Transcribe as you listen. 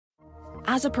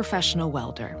As a professional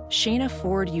welder, Shayna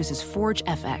Ford uses Forge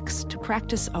FX to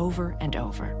practice over and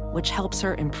over, which helps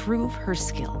her improve her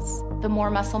skills. The more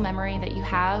muscle memory that you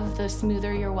have, the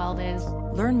smoother your weld is.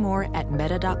 Learn more at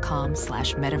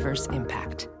meta.com/metaverse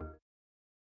impact.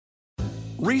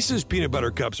 Reese's peanut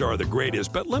butter cups are the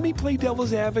greatest, but let me play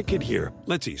devil's advocate here.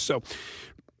 Let's see. So,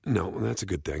 no, that's a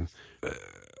good thing.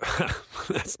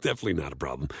 That's definitely not a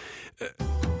problem.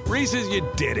 Reese's, you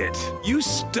did it. You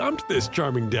stumped this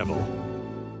charming devil.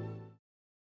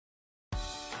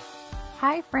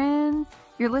 Hi, friends.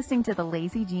 You're listening to the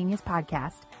Lazy Genius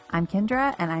Podcast. I'm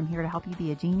Kendra, and I'm here to help you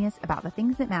be a genius about the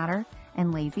things that matter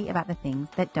and lazy about the things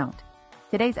that don't.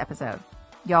 Today's episode.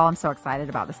 Y'all, I'm so excited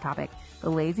about this topic. The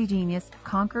Lazy Genius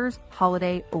conquers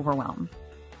holiday overwhelm.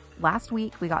 Last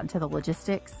week, we got into the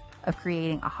logistics of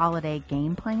creating a holiday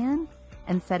game plan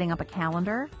and setting up a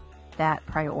calendar that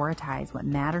prioritize what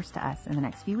matters to us in the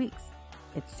next few weeks.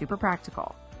 It's super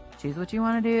practical. Choose what you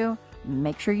want to do.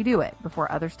 Make sure you do it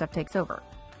before other stuff takes over.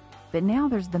 But now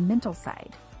there's the mental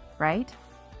side, right?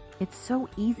 It's so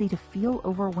easy to feel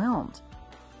overwhelmed.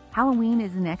 Halloween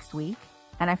is next week,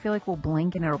 and I feel like we'll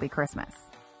blink and it'll be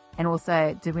Christmas. And we'll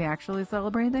say, did we actually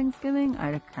celebrate Thanksgiving?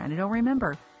 I kind of don't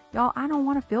remember. Y'all, I don't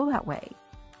want to feel that way.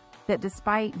 That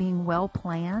despite being well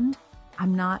planned,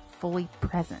 I'm not fully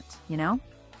present, you know?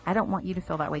 I don't want you to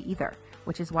feel that way either,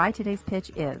 which is why today's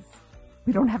pitch is,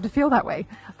 we don't have to feel that way.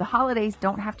 The holidays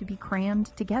don't have to be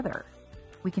crammed together.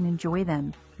 We can enjoy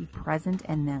them, be present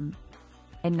in them,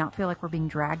 and not feel like we're being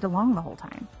dragged along the whole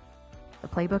time. The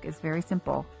playbook is very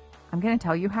simple. I'm going to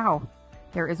tell you how.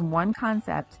 There is one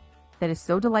concept that is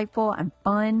so delightful and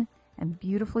fun and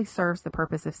beautifully serves the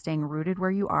purpose of staying rooted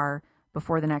where you are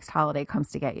before the next holiday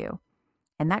comes to get you.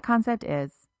 And that concept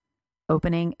is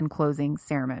opening and closing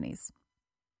ceremonies.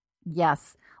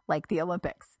 Yes, like the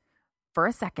Olympics. For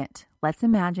a second, let's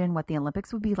imagine what the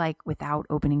Olympics would be like without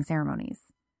opening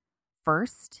ceremonies.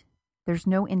 First, there's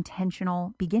no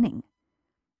intentional beginning.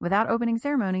 Without opening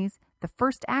ceremonies, the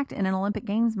first act in an Olympic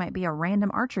Games might be a random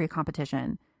archery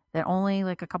competition that only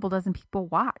like a couple dozen people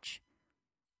watch.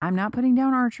 I'm not putting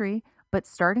down archery, but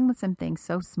starting with something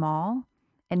so small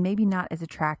and maybe not as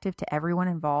attractive to everyone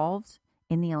involved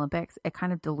in the Olympics, it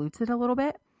kind of dilutes it a little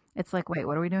bit. It's like, wait,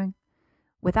 what are we doing?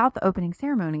 Without the opening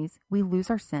ceremonies, we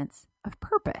lose our sense of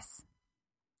purpose.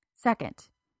 Second,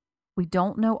 we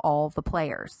don't know all the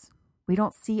players. We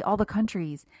don't see all the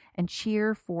countries and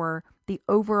cheer for the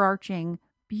overarching,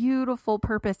 beautiful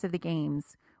purpose of the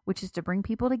games, which is to bring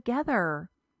people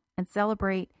together and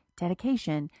celebrate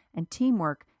dedication and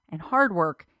teamwork and hard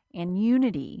work and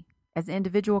unity as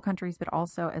individual countries, but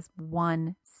also as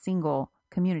one single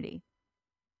community.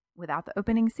 Without the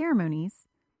opening ceremonies,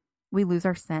 we lose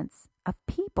our sense of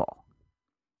people.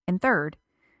 And third,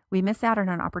 we miss out on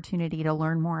an opportunity to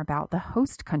learn more about the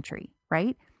host country,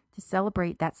 right? To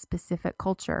celebrate that specific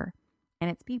culture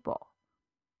and its people.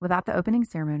 Without the opening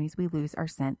ceremonies, we lose our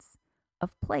sense of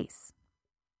place.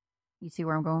 You see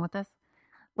where I'm going with this?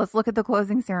 Let's look at the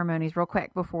closing ceremonies real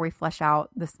quick before we flesh out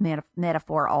this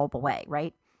metaphor all the way,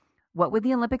 right? What would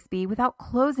the Olympics be without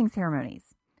closing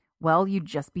ceremonies? Well, you'd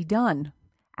just be done.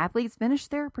 Athletes finish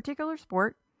their particular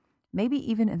sport, maybe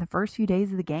even in the first few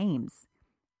days of the games.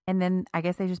 And then I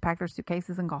guess they just pack their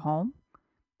suitcases and go home.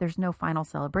 There's no final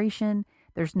celebration.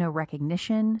 There's no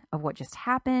recognition of what just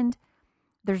happened.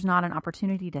 There's not an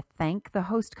opportunity to thank the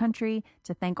host country,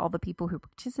 to thank all the people who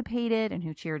participated and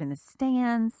who cheered in the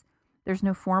stands. There's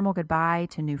no formal goodbye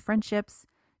to new friendships,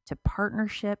 to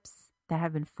partnerships that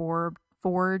have been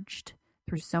forged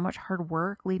through so much hard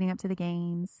work leading up to the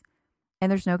games.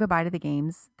 And there's no goodbye to the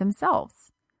games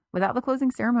themselves. Without the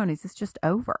closing ceremonies, it's just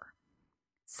over.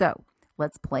 So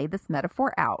let's play this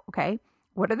metaphor out, okay?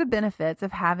 What are the benefits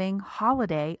of having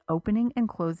holiday opening and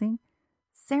closing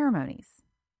ceremonies?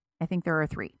 I think there are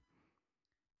 3.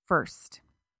 First,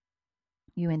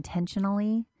 you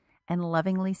intentionally and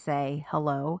lovingly say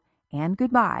hello and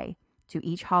goodbye to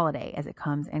each holiday as it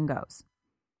comes and goes.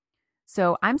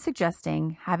 So I'm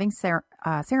suggesting having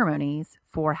ceremonies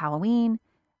for Halloween,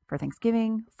 for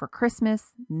Thanksgiving, for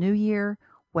Christmas, New Year,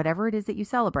 whatever it is that you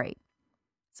celebrate.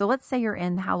 So let's say you're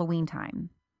in Halloween time.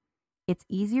 It's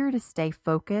easier to stay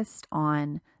focused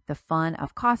on the fun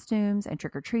of costumes and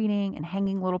trick-or-treating and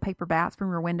hanging little paper bats from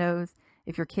your windows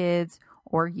if your kids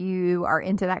or you are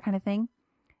into that kind of thing.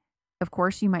 Of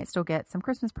course, you might still get some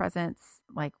Christmas presents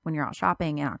like when you're out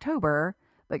shopping in October,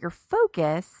 but your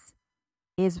focus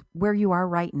is where you are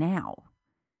right now.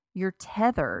 You're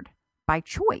tethered by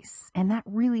choice, and that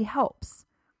really helps.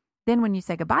 Then when you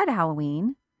say goodbye to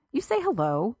Halloween, you say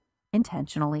hello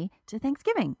intentionally to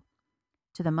Thanksgiving,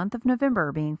 to the month of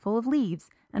November being full of leaves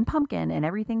and pumpkin and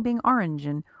everything being orange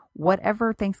and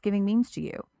whatever Thanksgiving means to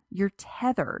you. You're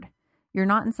tethered. You're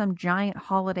not in some giant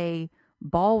holiday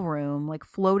ballroom, like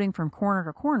floating from corner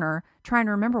to corner, trying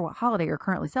to remember what holiday you're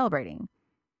currently celebrating.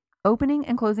 Opening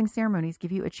and closing ceremonies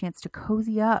give you a chance to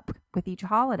cozy up with each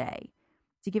holiday,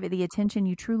 to give it the attention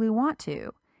you truly want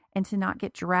to, and to not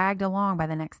get dragged along by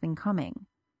the next thing coming.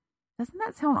 Doesn't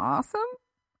that sound awesome?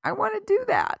 I want to do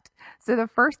that. So the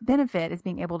first benefit is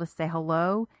being able to say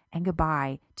hello and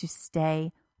goodbye, to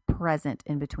stay present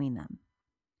in between them.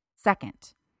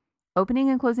 Second, opening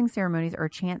and closing ceremonies are a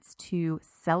chance to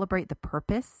celebrate the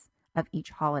purpose of each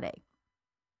holiday.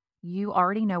 You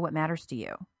already know what matters to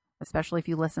you, especially if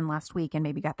you listened last week and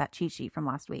maybe got that cheat sheet from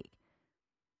last week.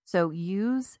 So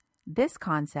use this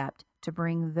concept to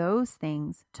bring those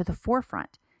things to the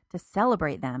forefront, to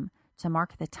celebrate them, to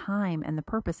mark the time and the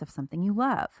purpose of something you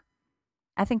love.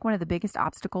 I think one of the biggest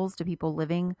obstacles to people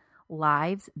living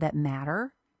lives that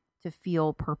matter, to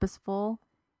feel purposeful,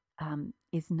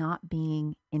 is not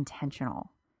being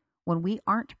intentional. When we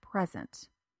aren't present,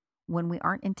 when we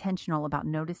aren't intentional about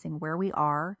noticing where we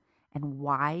are and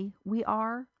why we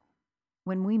are,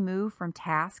 when we move from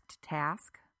task to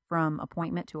task, from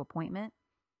appointment to appointment,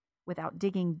 without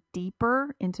digging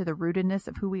deeper into the rootedness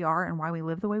of who we are and why we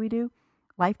live the way we do,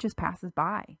 life just passes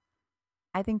by.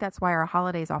 I think that's why our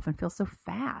holidays often feel so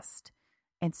fast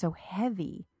and so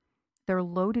heavy. They're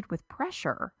loaded with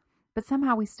pressure, but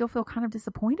somehow we still feel kind of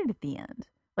disappointed at the end,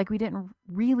 like we didn't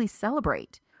really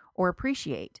celebrate or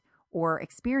appreciate or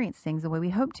experience things the way we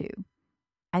hoped to.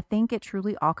 I think it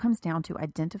truly all comes down to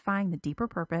identifying the deeper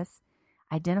purpose,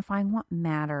 identifying what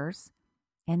matters,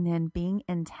 and then being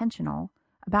intentional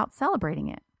about celebrating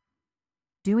it.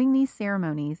 Doing these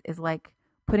ceremonies is like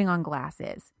putting on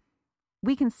glasses.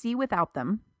 We can see without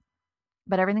them,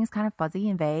 but everything's kind of fuzzy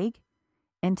and vague.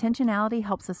 Intentionality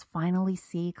helps us finally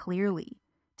see clearly,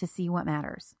 to see what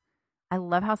matters. I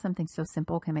love how something so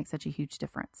simple can make such a huge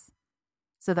difference.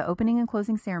 So the opening and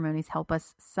closing ceremonies help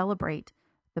us celebrate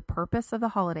the purpose of the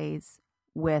holidays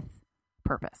with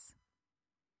purpose.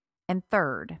 And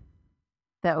third,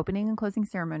 the opening and closing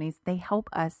ceremonies, they help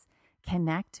us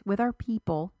connect with our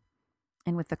people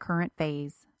and with the current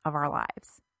phase of our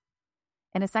lives.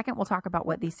 In a second, we'll talk about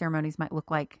what these ceremonies might look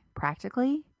like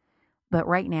practically. But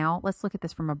right now, let's look at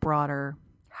this from a broader,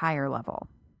 higher level.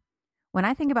 When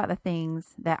I think about the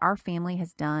things that our family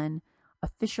has done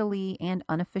officially and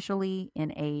unofficially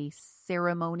in a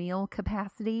ceremonial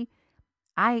capacity,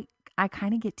 I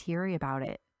kind of get teary about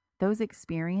it. Those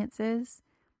experiences,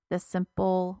 the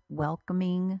simple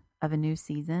welcoming of a new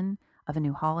season, of a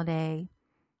new holiday,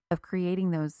 of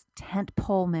creating those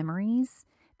tentpole memories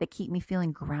that keep me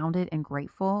feeling grounded and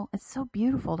grateful. It's so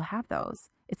beautiful to have those.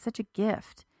 It's such a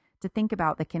gift to think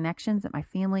about the connections that my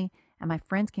family and my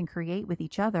friends can create with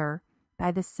each other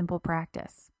by this simple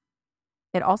practice.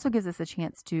 It also gives us a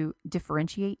chance to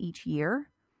differentiate each year,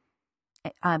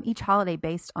 each holiday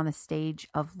based on the stage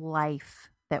of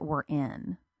life that we're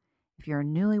in. If you're a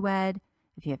newlywed,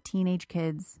 if you have teenage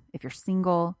kids, if you're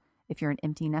single, if you're an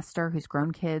empty nester who's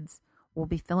grown kids, we'll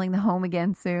be filling the home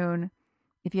again soon.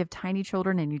 If you have tiny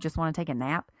children and you just want to take a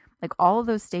nap, like all of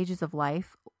those stages of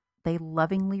life, they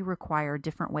lovingly require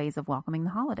different ways of welcoming the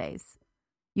holidays.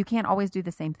 You can't always do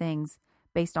the same things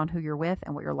based on who you're with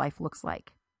and what your life looks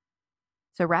like.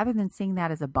 So rather than seeing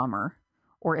that as a bummer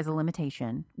or as a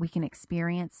limitation, we can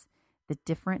experience the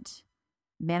different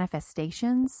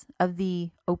manifestations of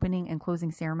the opening and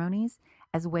closing ceremonies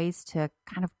as ways to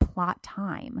kind of plot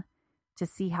time, to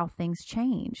see how things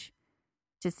change,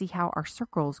 to see how our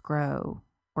circles grow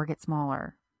or get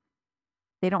smaller.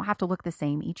 They don't have to look the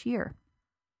same each year.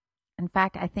 In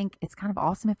fact, I think it's kind of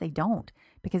awesome if they don't,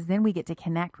 because then we get to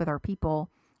connect with our people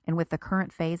and with the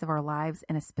current phase of our lives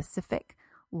in a specific,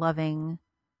 loving,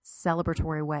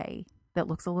 celebratory way that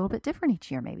looks a little bit different each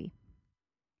year, maybe.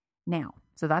 Now,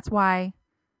 so that's why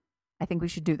I think we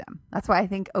should do them. That's why I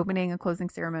think opening and closing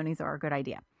ceremonies are a good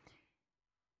idea.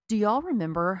 Do y'all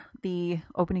remember the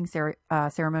opening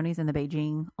ceremonies in the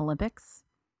Beijing Olympics?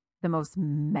 The most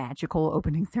magical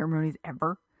opening ceremonies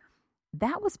ever?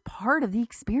 That was part of the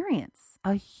experience,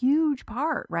 a huge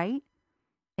part, right?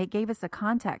 It gave us a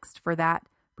context for that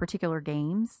particular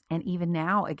games, and even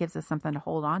now it gives us something to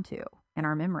hold on to in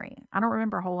our memory. I don't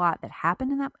remember a whole lot that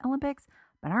happened in that Olympics,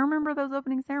 but I remember those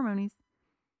opening ceremonies.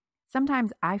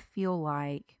 Sometimes I feel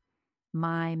like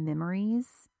my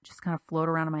memories just kind of float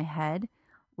around in my head,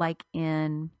 like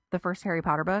in the first Harry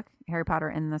Potter book, Harry Potter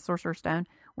and the Sorcerer's Stone,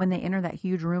 when they enter that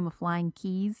huge room of flying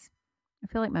keys. I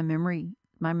feel like my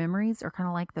memories are kind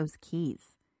of like those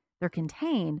keys. They're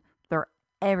contained, they're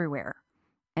everywhere.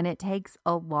 And it takes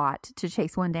a lot to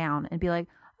chase one down and be like,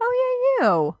 oh yeah,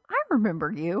 you, I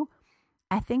remember you.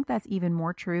 I think that's even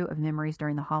more true of memories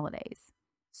during the holidays.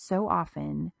 So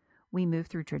often we move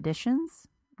through traditions.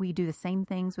 We do the same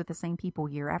things with the same people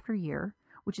year after year,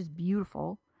 which is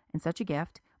beautiful and such a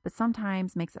gift, but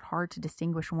sometimes makes it hard to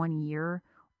distinguish one year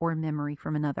or memory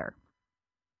from another.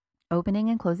 Opening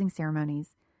and closing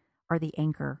ceremonies are the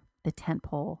anchor, the tent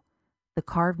pole, the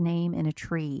carved name in a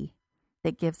tree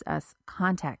that gives us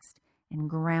context and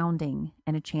grounding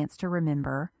and a chance to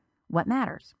remember what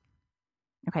matters.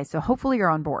 Okay, so hopefully you're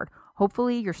on board.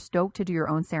 Hopefully you're stoked to do your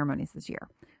own ceremonies this year.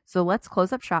 So let's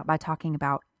close up shop by talking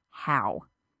about how.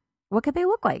 What could they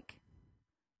look like?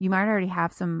 You might already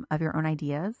have some of your own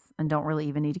ideas and don't really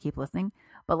even need to keep listening,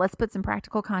 but let's put some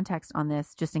practical context on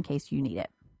this just in case you need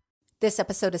it. This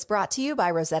episode is brought to you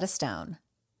by Rosetta Stone.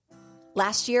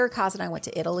 Last year, Kaz and I went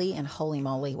to Italy, and holy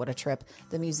moly, what a trip.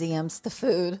 The museums, the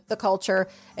food, the culture.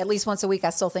 At least once a week,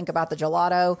 I still think about the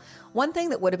gelato. One thing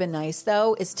that would have been nice,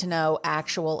 though, is to know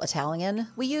actual Italian.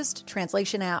 We used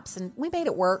translation apps, and we made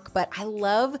it work, but I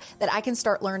love that I can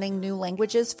start learning new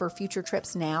languages for future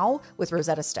trips now with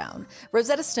Rosetta Stone.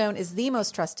 Rosetta Stone is the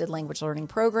most trusted language learning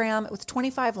program with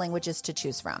 25 languages to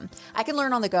choose from. I can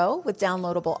learn on the go with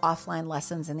downloadable offline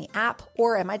lessons in the app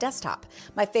or at my desktop.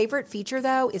 My favorite feature,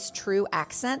 though, is True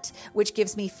Accent, which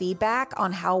gives me feedback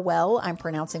on how well I'm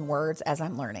pronouncing words as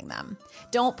I'm learning them.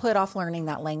 Don't put off learning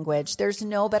that language. There's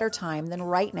no better time than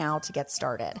right now to get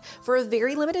started. For a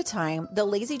very limited time, the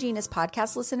Lazy Genius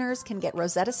podcast listeners can get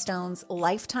Rosetta Stone's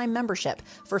lifetime membership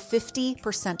for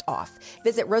 50% off.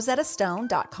 Visit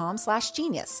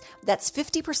rosettastone.com/genius. That's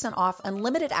 50% off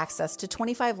unlimited access to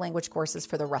 25 language courses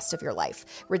for the rest of your life.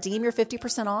 Redeem your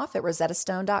 50% off at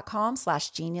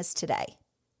rosettastone.com/genius today.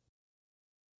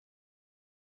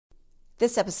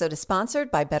 This episode is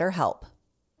sponsored by BetterHelp.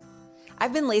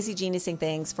 I've been lazy geniusing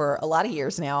things for a lot of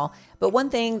years now, but one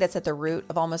thing that's at the root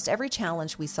of almost every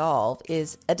challenge we solve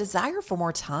is a desire for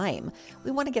more time.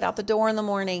 We want to get out the door in the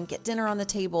morning, get dinner on the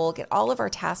table, get all of our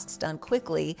tasks done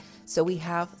quickly so we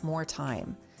have more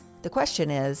time. The question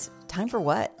is, time for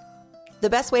what? The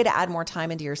best way to add more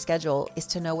time into your schedule is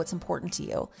to know what's important to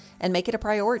you and make it a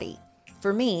priority.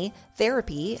 For me,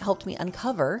 therapy helped me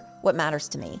uncover what matters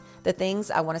to me, the things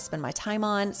I want to spend my time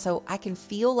on so I can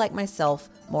feel like myself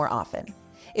more often.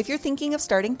 If you're thinking of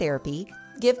starting therapy,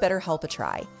 give BetterHelp a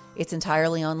try. It's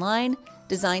entirely online,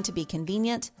 designed to be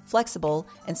convenient, flexible,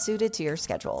 and suited to your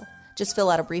schedule. Just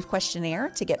fill out a brief questionnaire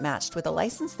to get matched with a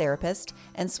licensed therapist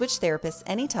and switch therapists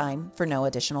anytime for no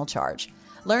additional charge.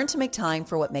 Learn to make time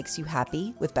for what makes you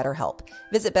happy with BetterHelp.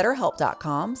 Visit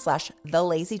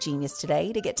BetterHelp.com/TheLazyGenius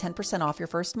today to get 10% off your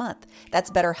first month.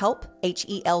 That's BetterHelp,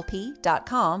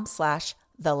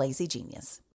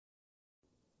 HELP.com/TheLazyGenius.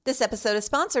 This episode is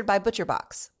sponsored by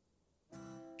ButcherBox.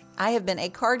 I have been a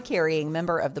card-carrying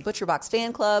member of the ButcherBox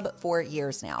fan club for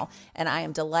years now, and I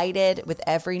am delighted with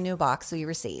every new box we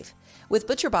receive. With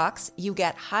ButcherBox, you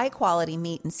get high-quality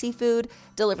meat and seafood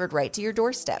delivered right to your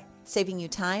doorstep, saving you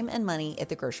time and money at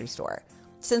the grocery store.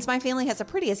 Since my family has a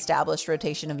pretty established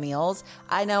rotation of meals,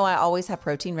 I know I always have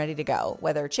protein ready to go,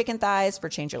 whether chicken thighs for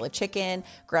Change Your Life chicken,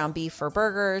 ground beef for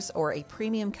burgers, or a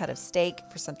premium cut of steak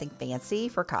for something fancy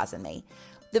for Kaz and me.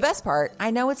 The best part,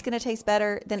 I know it's going to taste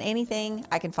better than anything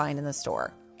I can find in the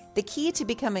store. The key to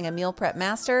becoming a meal prep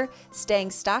master,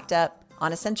 staying stocked up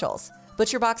on essentials.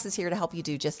 ButcherBox is here to help you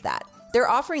do just that. They're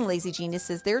offering Lazy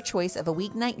Geniuses their choice of a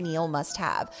weeknight meal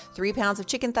must-have: 3 pounds of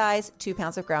chicken thighs, 2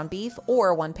 pounds of ground beef,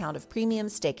 or 1 pound of premium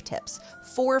steak tips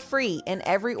for free in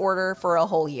every order for a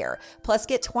whole year. Plus,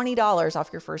 get $20 off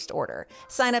your first order.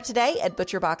 Sign up today at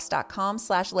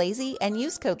butcherbox.com/lazy and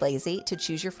use code LAZY to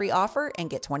choose your free offer and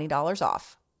get $20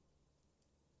 off.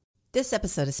 This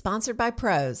episode is sponsored by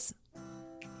Prose.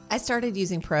 I started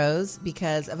using Prose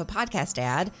because of a podcast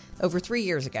ad over 3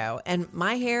 years ago, and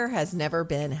my hair has never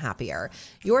been happier.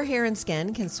 Your hair and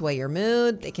skin can sway your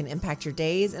mood. They can impact your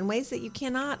days in ways that you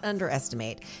cannot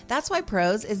underestimate. That's why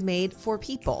Prose is made for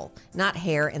people, not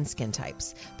hair and skin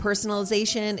types.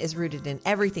 Personalization is rooted in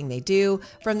everything they do,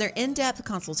 from their in-depth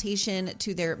consultation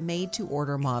to their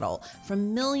made-to-order model.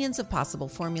 From millions of possible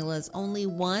formulas, only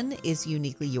one is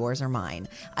uniquely yours or mine.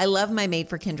 I love my Made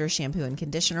for Kendra shampoo and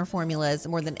conditioner formulas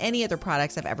more than any other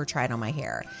products I've ever tried on my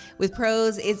hair. With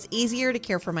Prose, it's easier to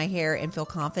care for my hair and feel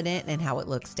confident in how it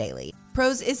looks daily.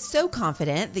 Prose is so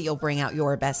confident that you'll bring out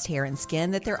your best hair and skin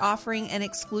that they're offering an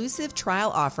exclusive trial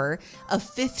offer of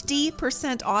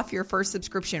 50% off your first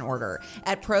subscription order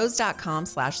at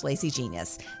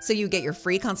prose.com/lazygenius. So you get your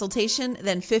free consultation,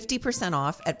 then 50%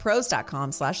 off at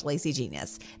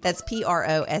prose.com/lazygenius. That's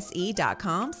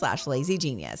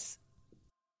prose.com/lazygenius.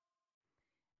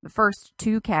 The first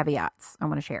 2 caveats I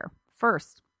want to share.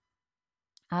 First,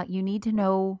 you need to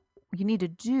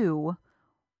do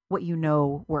what you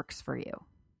know works for you.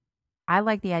 I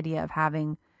like the idea of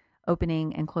having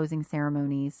opening and closing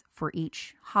ceremonies for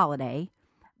each holiday,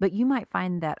 but you might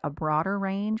find that a broader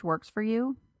range works for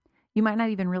you. You might not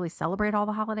even really celebrate all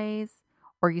the holidays,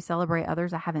 or you celebrate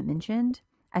others I haven't mentioned.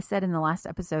 I said in the last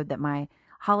episode that my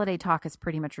holiday talk is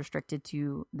pretty much restricted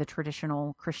to the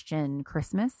traditional Christian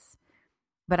Christmas,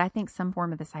 but I think some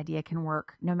form of this idea can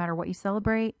work no matter what you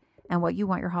celebrate and what you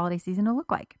want your holiday season to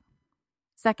look like.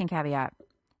 Second caveat,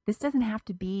 this doesn't have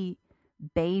to be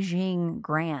Beijing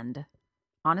grand.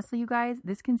 Honestly, you guys,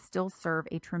 this can still serve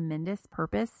a tremendous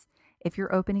purpose if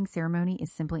your opening ceremony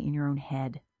is simply in your own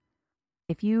head.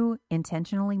 If you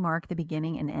intentionally mark the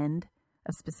beginning and end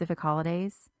of specific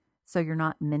holidays so you're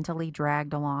not mentally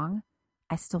dragged along,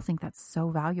 I still think that's so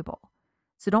valuable.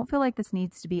 So don't feel like this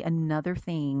needs to be another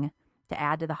thing to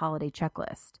add to the holiday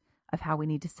checklist of how we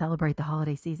need to celebrate the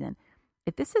holiday season.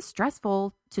 If this is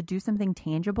stressful to do something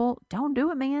tangible, don't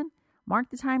do it, man. Mark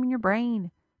the time in your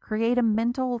brain. Create a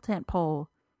mental tent pole.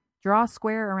 Draw a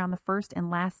square around the first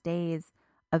and last days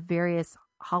of various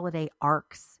holiday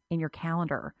arcs in your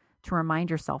calendar to remind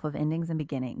yourself of endings and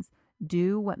beginnings.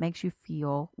 Do what makes you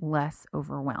feel less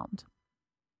overwhelmed.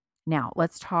 Now,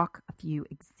 let's talk a few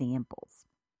examples.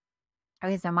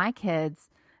 Okay, so my kids,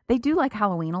 they do like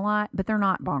Halloween a lot, but they're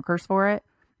not bonkers for it.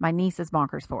 My niece is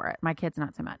bonkers for it. My kids,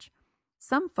 not so much.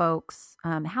 Some folks,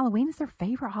 Halloween is their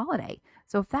favorite holiday.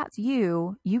 So if that's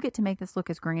you, you get to make this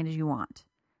look as grand as you want.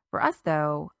 For us,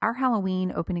 though, our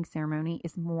Halloween opening ceremony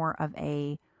is more of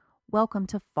a welcome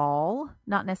to fall,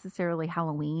 not necessarily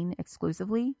Halloween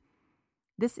exclusively.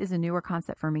 This is a newer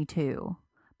concept for me, too.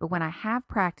 But when I have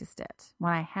practiced it,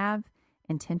 when I have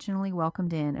intentionally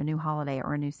welcomed in a new holiday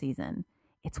or a new season,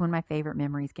 it's when my favorite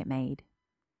memories get made.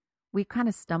 We kind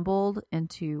of stumbled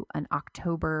into an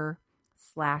October/fall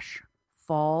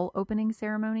opening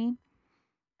ceremony.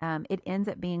 It ends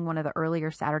up being one of the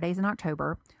earlier Saturdays in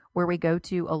October where we go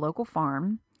to a local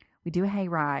farm. We do a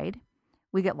hayride.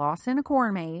 We get lost in a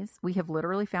corn maze. We have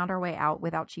literally found our way out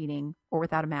without cheating or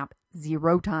without a map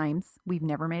 0 times. We've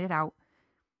never made it out.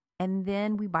 And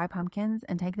then we buy pumpkins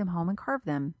and take them home and carve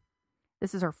them.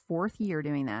 This is our 4th year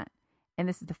doing that. And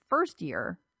this is the first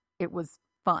year it was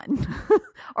fun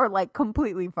or like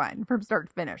completely fun from start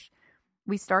to finish.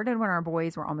 We started when our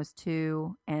boys were almost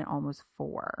 2 and almost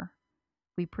 4.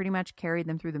 We pretty much carried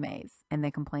them through the maze and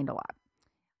they complained a lot.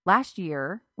 Last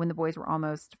year, when the boys were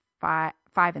almost 5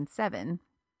 and 7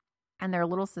 and their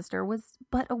little sister was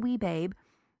but a wee babe,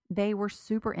 they were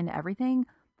super into everything,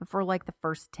 but for like the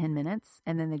first 10 minutes,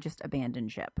 and then they just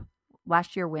abandoned ship.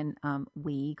 Last year when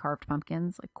we carved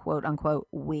pumpkins, like quote unquote,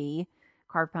 we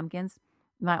carved pumpkins,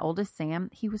 my oldest Sam,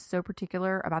 he was so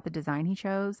particular about the design he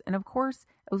chose. And of course,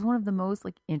 it was one of the most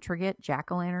like intricate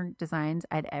jack-o'-lantern designs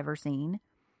I'd ever seen.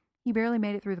 He barely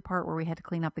made it through the part where we had to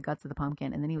clean up the guts of the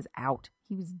pumpkin, and then he was out.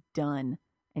 He was done,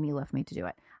 and he left me to do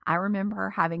it. I remember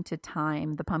having to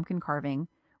time the pumpkin carving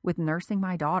with nursing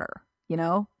my daughter,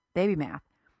 baby math.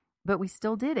 But we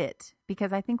still did it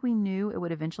because I think we knew it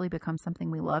would eventually become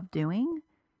something we loved doing.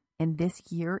 And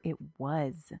this year it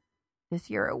was.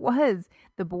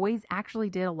 The boys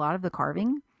actually did a lot of the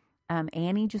carving.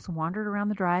 Annie just wandered around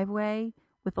the driveway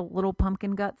with a little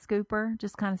pumpkin gut scooper,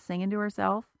 just kind of singing to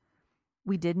herself.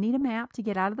 We did need a map to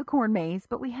get out of the corn maze,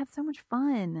 but we had so much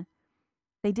fun.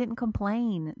 They didn't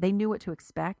complain. They knew what to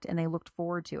expect, and they looked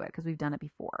forward to it because we've done it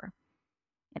before.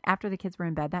 And after the kids were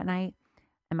in bed that night,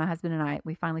 and my husband and I,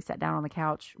 we finally sat down on the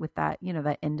couch with that,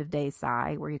 that end of day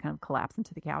sigh where you kind of collapse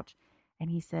into the couch.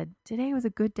 And he said, today was a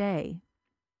good day.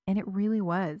 And it really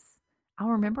was. I'll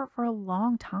remember it for a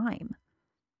long time.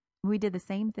 We did the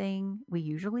same thing we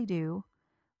usually do,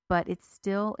 but it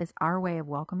still is our way of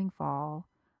welcoming fall,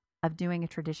 of doing a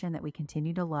tradition that we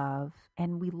continue to love,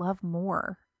 and we love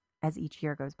more as each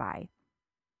year goes by.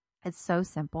 It's so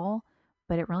simple,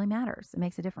 but it really matters. It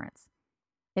makes a difference.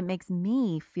 It makes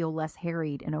me feel less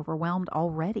harried and overwhelmed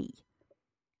already.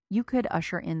 You could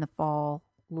usher in the fall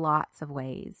lots of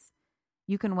ways.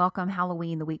 You can welcome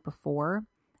Halloween the week before,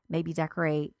 maybe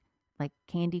decorate like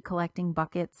candy collecting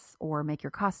buckets or make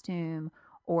your costume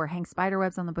or hang spider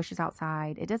webs on the bushes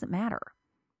outside. It doesn't matter.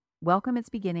 Welcome its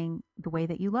beginning the way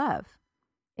that you love.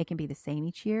 It can be the same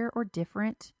each year or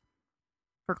different.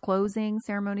 For closing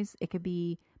ceremonies, it could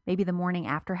be maybe the morning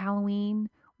after Halloween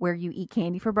where you eat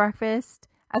candy for breakfast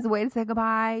as a way to say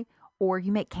goodbye, or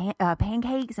you make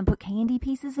pancakes and put candy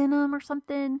pieces in them or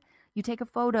something. You take a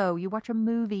photo, you watch a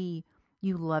movie,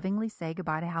 you lovingly say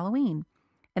goodbye to Halloween.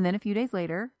 And then a few days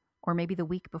later, or maybe the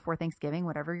week before Thanksgiving,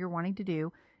 whatever you're wanting to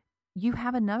do, you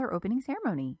have another opening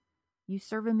ceremony. You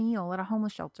serve a meal at a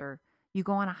homeless shelter. You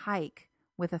go on a hike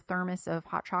with a thermos of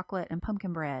hot chocolate and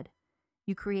pumpkin bread.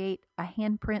 You create a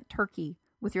handprint turkey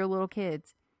with your little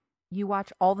kids. You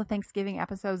watch all the Thanksgiving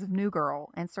episodes of New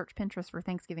Girl and search Pinterest for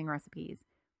Thanksgiving recipes.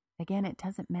 Again, it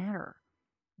doesn't matter.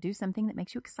 Do something that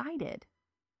makes you excited.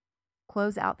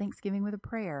 Close out Thanksgiving with a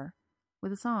prayer,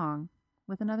 with a song,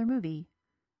 with another movie,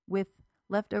 with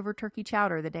leftover turkey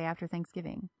chowder the day after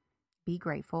Thanksgiving. Be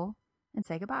grateful and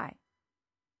say goodbye.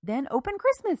 Then open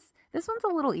Christmas. This one's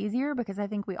a little easier because I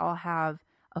think we all have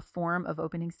a form of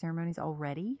opening ceremonies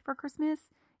already for Christmas.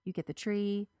 You get the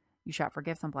tree, you shop for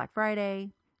gifts on Black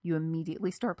Friday, you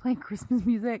immediately start playing Christmas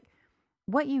music.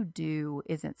 What you do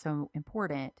isn't so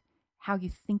important. How you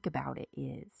think about it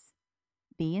is.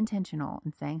 Be intentional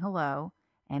in saying hello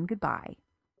and goodbye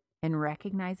and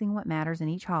recognizing what matters in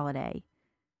each holiday,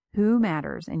 who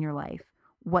matters in your life,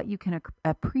 what you can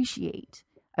appreciate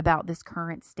about this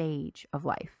current stage of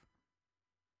life.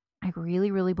 I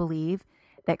really, really believe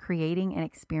that creating and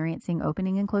experiencing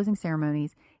opening and closing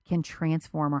ceremonies can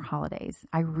transform our holidays.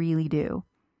 I really do.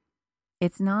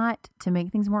 It's not to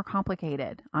make things more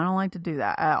complicated. I don't like to do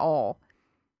that at all.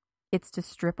 It's to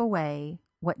strip away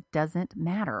what doesn't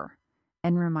matter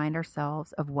and remind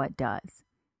ourselves of what does.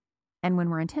 And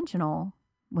when we're intentional,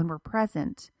 when we're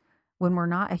present, when we're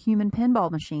not a human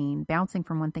pinball machine bouncing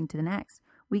from one thing to the next,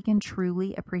 we can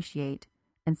truly appreciate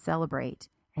and celebrate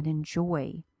and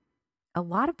enjoy a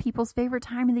lot of people's favorite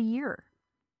time of the year.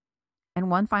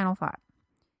 And one final thought.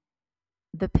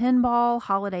 The pinball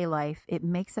holiday life, it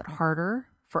makes it harder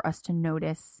for us to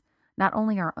notice not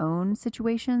only our own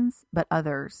situations, but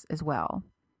others as well.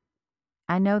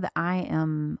 I know that I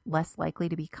am less likely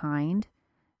to be kind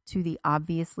to the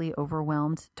obviously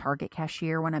overwhelmed Target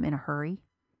cashier when I'm in a hurry.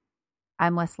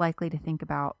 I'm less likely to think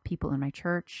about people in my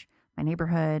church, my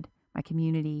neighborhood, my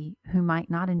community who might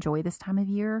not enjoy this time of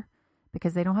year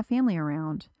because they don't have family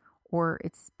around, or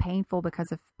it's painful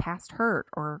because of past hurt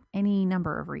or any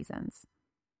number of reasons.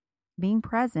 Being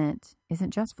present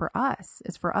isn't just for us,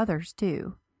 it's for others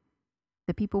too.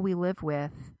 The people we live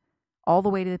with, all the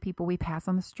way to the people we pass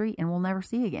on the street and we'll never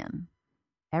see again.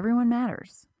 Everyone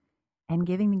matters. And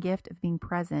giving the gift of being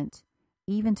present,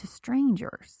 even to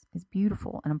strangers, is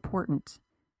beautiful and important,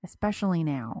 especially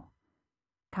now.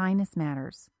 Kindness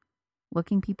matters.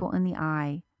 Looking people in the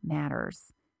eye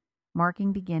matters.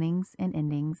 Marking beginnings and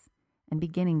endings and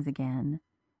beginnings again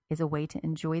is a way to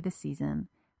enjoy the season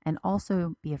and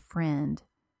also be a friend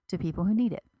to people who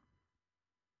need it.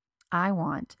 I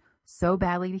want so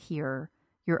badly to hear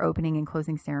your opening and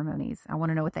closing ceremonies. I want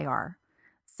to know what they are.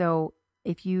 So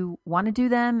if you want to do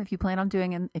them, if you plan on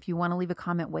doing them, if you want to leave a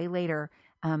comment way later,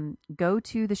 go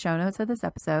to the show notes of this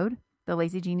episode,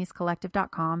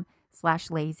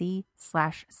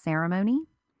 thelazygeniuscollective.com/lazy/ceremony,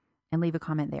 and leave a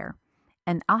comment there.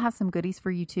 And I'll have some goodies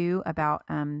for you too about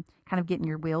kind of getting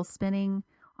your wheels spinning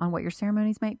on what your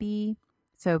ceremonies might be.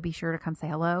 So be sure to come say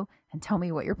hello and tell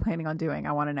me what you're planning on doing.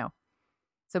 I want to know.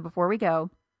 So before we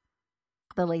go,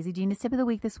 the Lazy Genius tip of the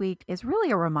week this week is really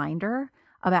a reminder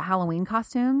about Halloween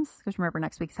costumes. Because remember,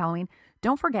 next week's Halloween.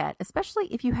 Don't forget, especially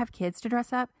if you have kids to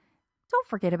dress up, don't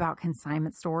forget about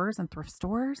consignment stores and thrift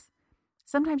stores.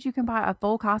 Sometimes you can buy a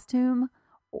full costume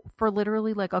for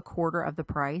literally like a quarter of the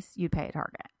price you'd pay at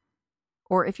Target.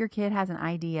 Or if your kid has an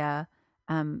idea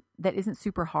that isn't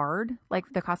super hard,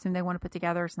 like the costume they want to put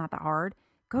together, it's not that hard,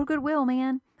 go to Goodwill,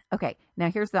 man. Okay, now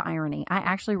here's the irony. I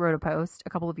actually wrote a post a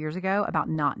couple of years ago about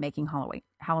not making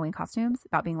Halloween costumes,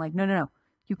 about being like, no,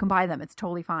 you can buy them. It's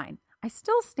totally fine. I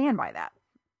still stand by that.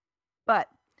 But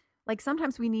like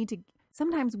sometimes we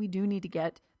do need to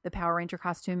get the Power Ranger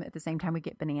costume at the same time we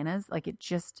get bananas. Like it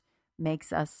just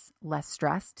makes us less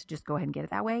stressed to just go ahead and get it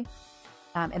that way.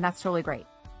 And that's totally great.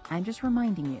 I'm just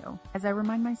reminding you, as I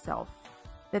remind myself,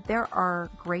 that there are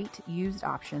great used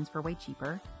options for way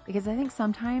cheaper, because I think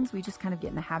sometimes we just kind of get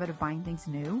in the habit of buying things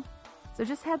new. So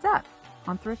just heads up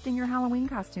on thrifting your Halloween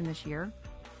costume this year,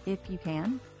 if you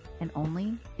can, and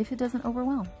only if it doesn't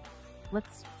overwhelm.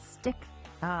 Let's just stick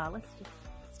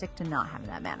to not having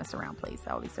that madness around, please.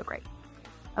 That would be so great.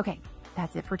 Okay,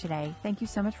 that's it for today. Thank you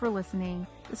so much for listening.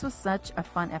 This was such a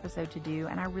fun episode to do,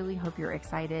 and I really hope you're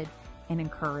excited and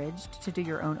encouraged to do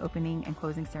your own opening and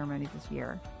closing ceremonies this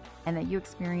year, and that you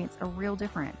experience a real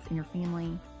difference in your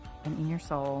family and in your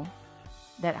soul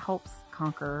that helps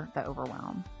conquer the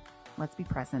overwhelm. Let's be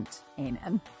present.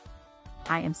 Amen.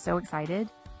 I am so excited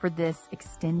for this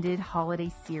extended holiday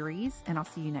series, and I'll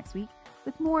see you next week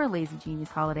with more Lazy Genius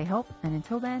holiday help. And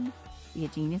until then, be a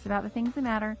genius about the things that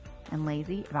matter and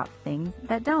lazy about the things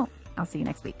that don't. I'll see you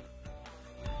next week.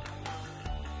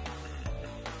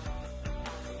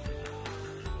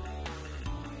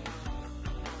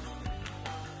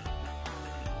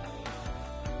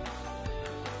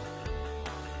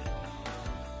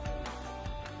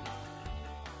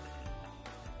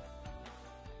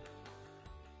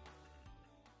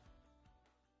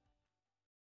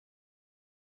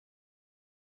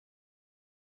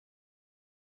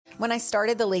 When I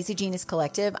started the Lazy Genius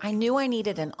Collective, I knew I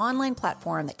needed an online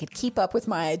platform that could keep up with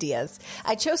my ideas.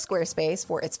 I chose Squarespace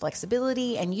for its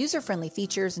flexibility and user-friendly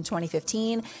features in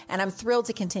 2015, and I'm thrilled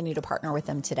to continue to partner with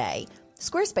them today.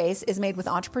 Squarespace is made with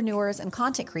entrepreneurs and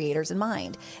content creators in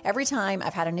mind. Every time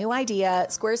I've had a new idea,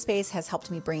 Squarespace has helped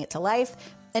me bring it to life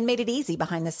and made it easy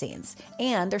behind the scenes.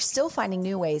 And they're still finding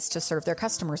new ways to serve their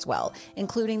customers well,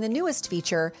 including the newest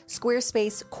feature,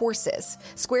 Squarespace Courses.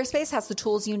 Squarespace has the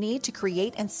tools you need to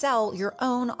create and sell your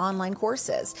own online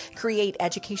courses. Create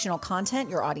educational content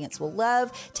your audience will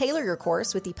love, tailor your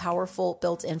course with the powerful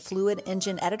built-in Fluid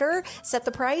Engine editor, set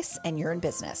the price, and you're in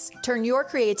business. Turn your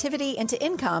creativity into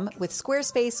income with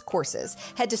Squarespace Courses.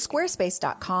 Head to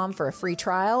squarespace.com for a free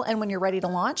trial, and when you're ready to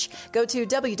launch, go to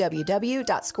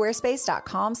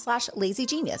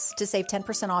www.squarespace.com/lazygenius to save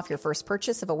 10% off your first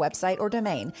purchase of a website or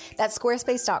domain. That's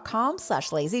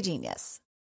squarespace.com/lazygenius.